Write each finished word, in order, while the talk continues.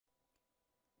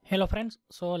Hello friends,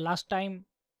 so last time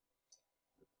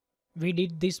we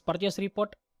did this purchase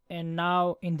report, and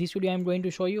now in this video I'm going to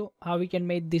show you how we can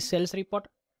make this sales report.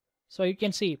 So you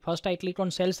can see, first I click on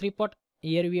sales report.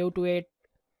 Here we have to add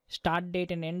start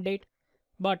date and end date,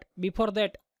 but before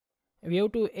that we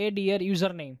have to add here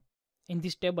username in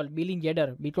this table billing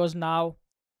header, because now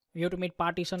we have to make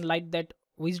partition like that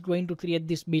who is going to create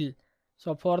this bill.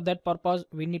 So for that purpose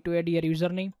we need to add here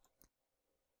username.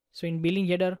 So in billing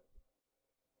header,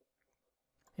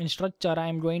 in structure, I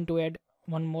am going to add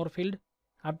one more field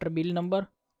after bill number.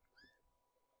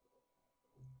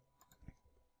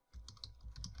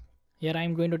 Here I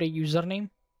am going to take username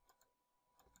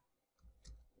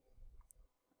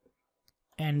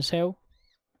and save.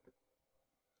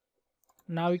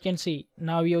 Now you can see,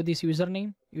 now we have this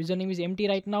username. Username is empty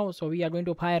right now, so we are going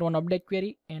to fire one update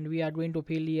query and we are going to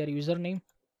fill here username.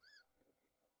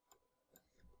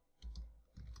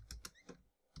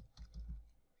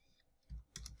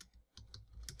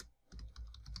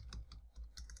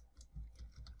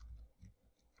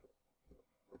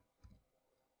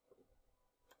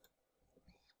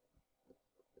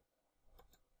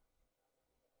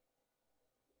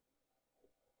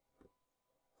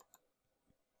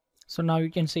 So now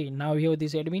you can see, now we have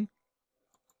this admin.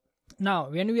 Now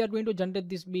when we are going to generate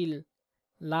this bill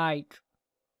like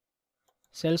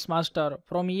sales master,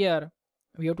 from here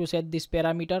we have to set this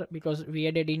parameter because we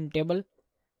added in table.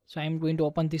 So I am going to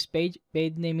open this page.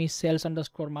 Page name is sales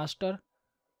underscore master.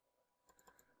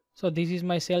 So this is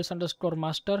my sales underscore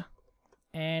master,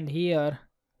 and here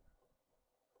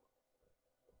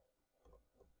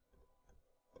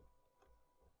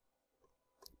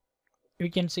you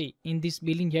can see in this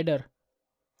billing header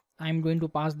I am going to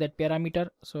pass that parameter.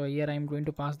 So here I am going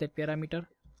to pass that parameter.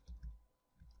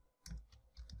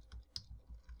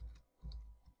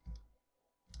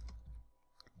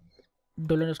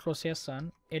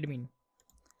 $session admin.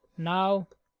 Now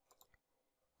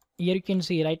here you can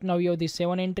see right now we have this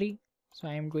 7 entry. So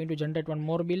I am going to generate one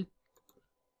more bill.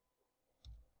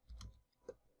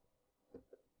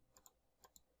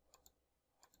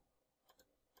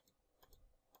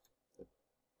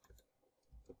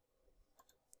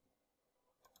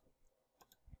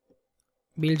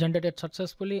 Bill generated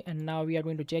successfully, and now we are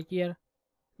going to check here.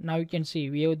 Now you can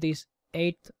see we have this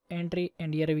 8th entry,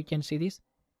 and here we can see this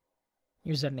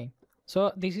username.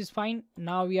 So this is fine.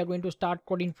 Now we are going to start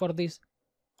coding for this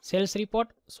sales report.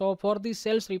 So for this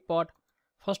sales report,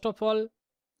 first of all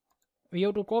we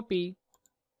have to copy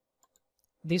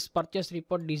this purchase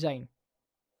report design.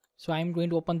 So I am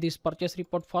going to open this purchase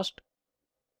report first.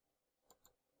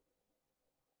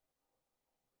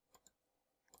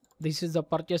 This is the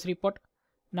purchase report.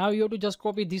 Now you have to just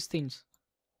copy these things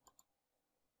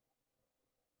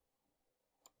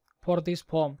for this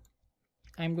form.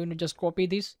 I am going to just copy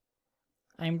this.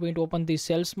 I am going to open this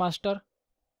sales master.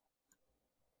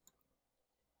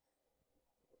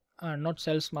 Not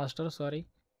sales master, sorry.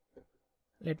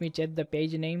 Let me check the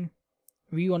page name.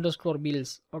 View underscore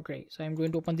bills. Okay, so I am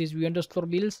going to open this view underscore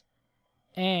bills,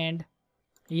 and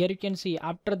here you can see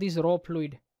after this raw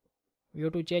fluid, we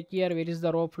have to check here where is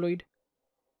the raw fluid.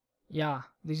 Yeah,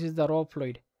 this is the raw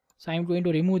fluid. So I am going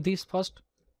to remove this first,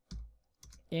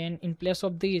 and in place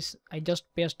of this I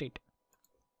just paste it.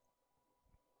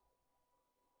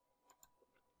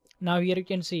 Now here you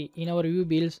can see in our view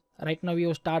bills, right now we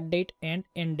have start date and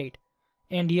end date,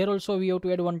 and here also we have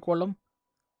to add one column.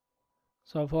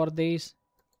 So for this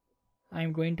I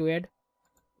am going to add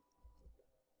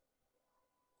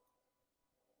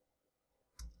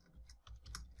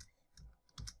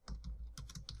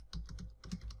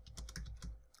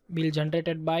bill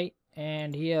generated by,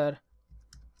 and here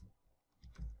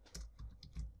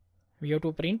we have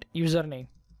to print username.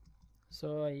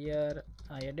 So here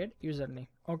I added username.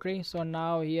 Okay, so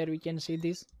now here we can see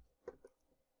this.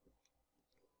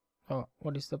 Oh,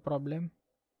 what is the problem?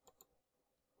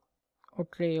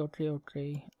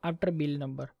 Okay, after bill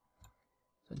number,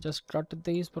 so just cut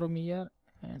this from here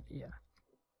and here.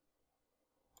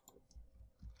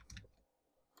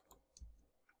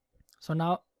 So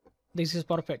now this is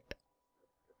perfect.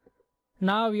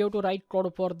 Now we have to write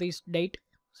code for this date.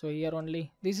 So here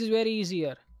only, this is very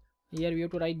easier. Here we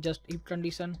have to write just if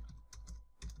condition,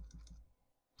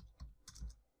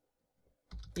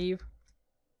 if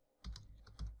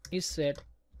is set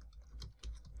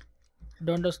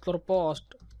underscore post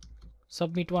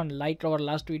submit one, like our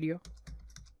last video,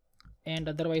 and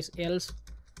otherwise else.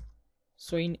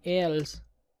 So in else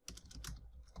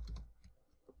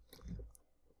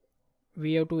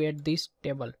we have to add this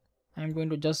table. I am going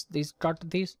to just cut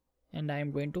this and I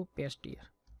am going to paste here.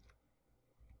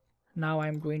 Now I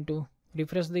am going to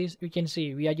refresh this. You can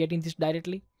see we are getting this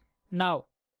directly. Now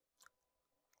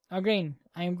again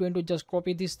I am going to just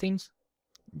copy these things,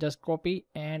 just copy,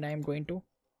 and I am going to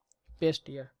paste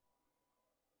here.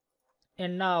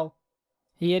 And now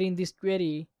here in this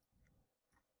query,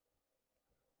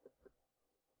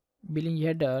 billing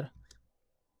header,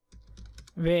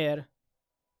 where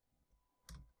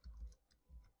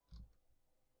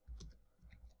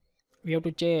we have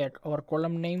to check our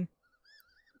column name,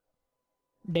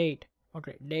 date.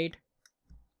 Okay, date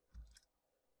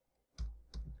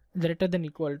greater than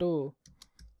equal to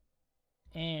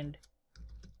and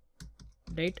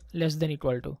date less than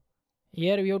equal to.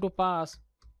 Here we have to pass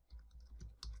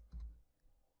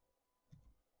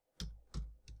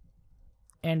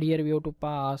and here we have to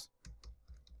pass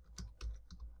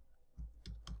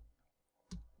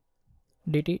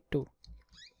dt2.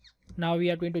 Now we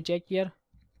are going to check here.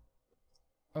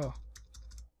 Oh,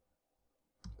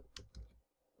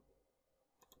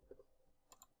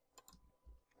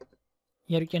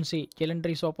 here you can see calendar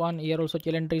is open. Here also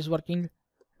calendar is working.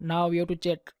 Now we have to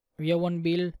check. We have one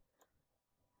bill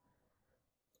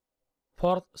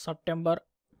 4th September.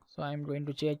 So I am going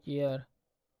to check here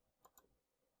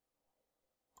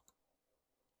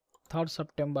 3rd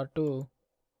September to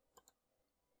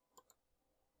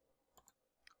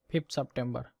 5th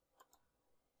September.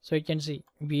 So you can see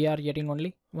we are getting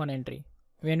only one entry.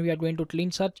 When we are going to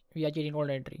clean search, we are getting one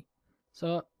entry.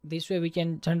 So this way we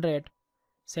can generate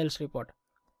sales report.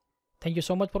 Thank you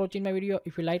so much for watching my video.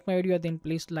 If you like my video, then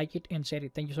please like it and share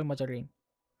it. Thank you so much again.